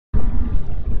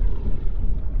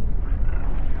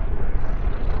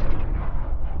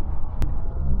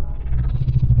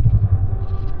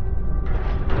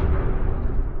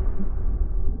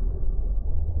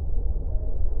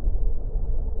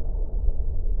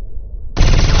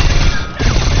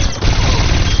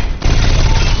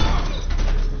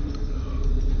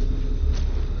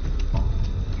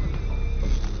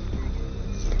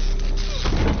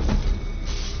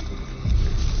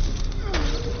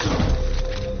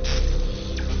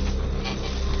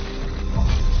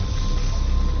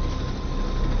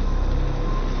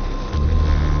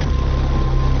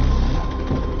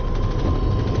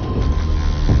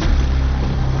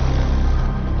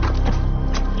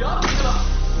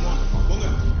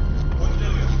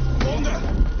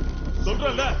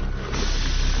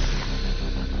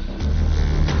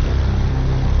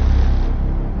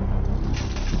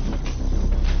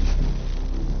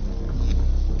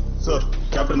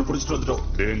புடிச்சிட்டு வந்துட்டோம்.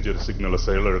 டேஞ்சர் சிக்னலை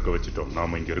செயலிழக்க வச்சுட்டோம்.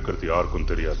 நாம இங்க இருக்கிறது யாருக்கும்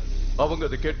தெரியாது. அவங்க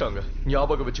அதை கேட்டாங்க,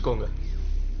 ஞாபகம் வச்சுக்கோங்க.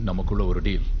 நமக்குள்ள ஒரு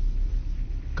டீல்.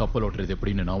 கப்பல் ஓட்டுறது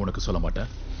எப்படின்னு நான் உனக்கு சொல்ல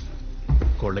மாட்டேன்,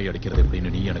 கொள்ளை அடிக்கிறது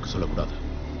எப்படின்னு நீ எனக்கு சொல்லக்கூடாது.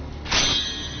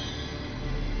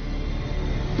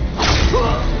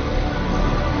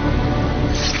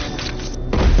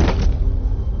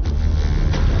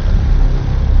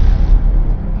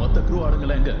 மத்த க்ரூ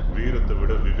ஆளுங்கள எங்க? வீரத்தை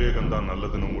விட விவேகம் தான்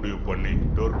நல்லதுன்னு முடிவு பண்ணி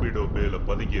டோர்பீடோ பேல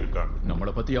பதுங்கி இருக்காங்க.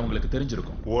 நம்மளை பத்தி அவங்களுக்கு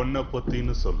தெரிஞ்சிருக்கும். உன்னை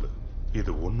பத்தின்னு சொல்லு.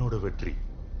 இது உன்னோட வெற்றி.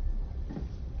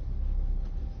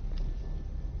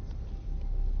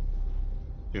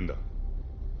 இந்த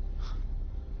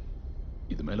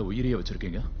இது மேல உயிரியே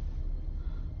வச்சிருக்கீங்க,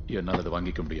 என்னால் அதை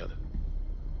வாங்கிக்க முடியாது.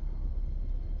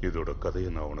 இதோட கதையை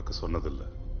நான் உனக்கு சொன்னதில்லை.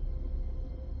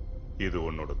 இது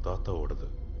உன்னோட தாத்தாவோடது.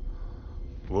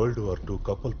 வேர்ல்டு வார் 2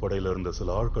 கப்பல் படையில இருந்த சில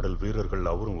ஆழ்கடல்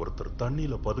வீரர்கள் அவரும் ஒருத்தர்.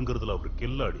 தண்ணியில பதுங்கிறதுல அவர்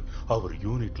கில்லாடி. அவர்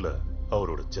யூனிட்ல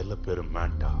அவரோட செல்ல பேரு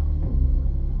மேண்டா.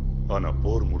 ஆனா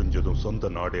போர் முடிஞ்சதும் சொந்த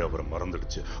நாடே அவரை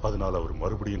மறந்துடுச்சு. அதனால அவர்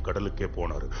மறுபடியும் கடலுக்கே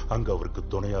போனாரு. அங்க அவருக்கு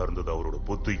துணையா இருந்தது அவரோட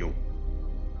புத்தியும்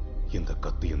இந்த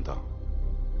கத்தியும் தான்.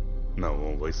 நான்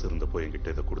உன் வயசு இருந்தப்போ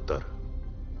என்கிட்ட இதை கொடுத்தாரு.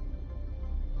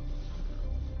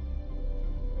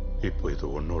 இப்போ இது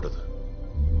உன்னோடது.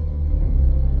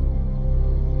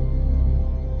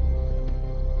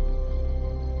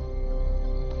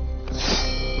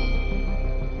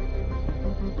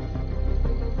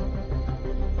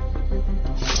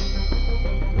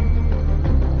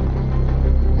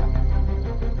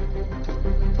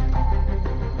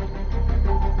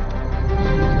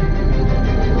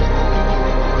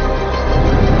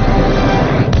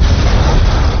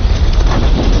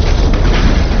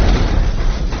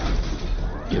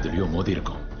 மோதி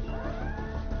இருக்கும்.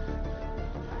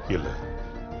 இல்ல,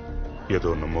 ஏதோ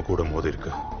நம்ம கூட மோதி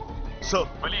இருக்கு. சார்,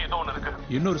 வெளியே ஏதோ ஒண்ணு இருக்கு.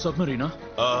 இன்னொரு சப்மரீனா?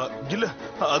 இல்ல,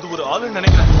 அது ஒரு ஆளுன்னு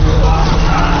நினைக்கிறேன்.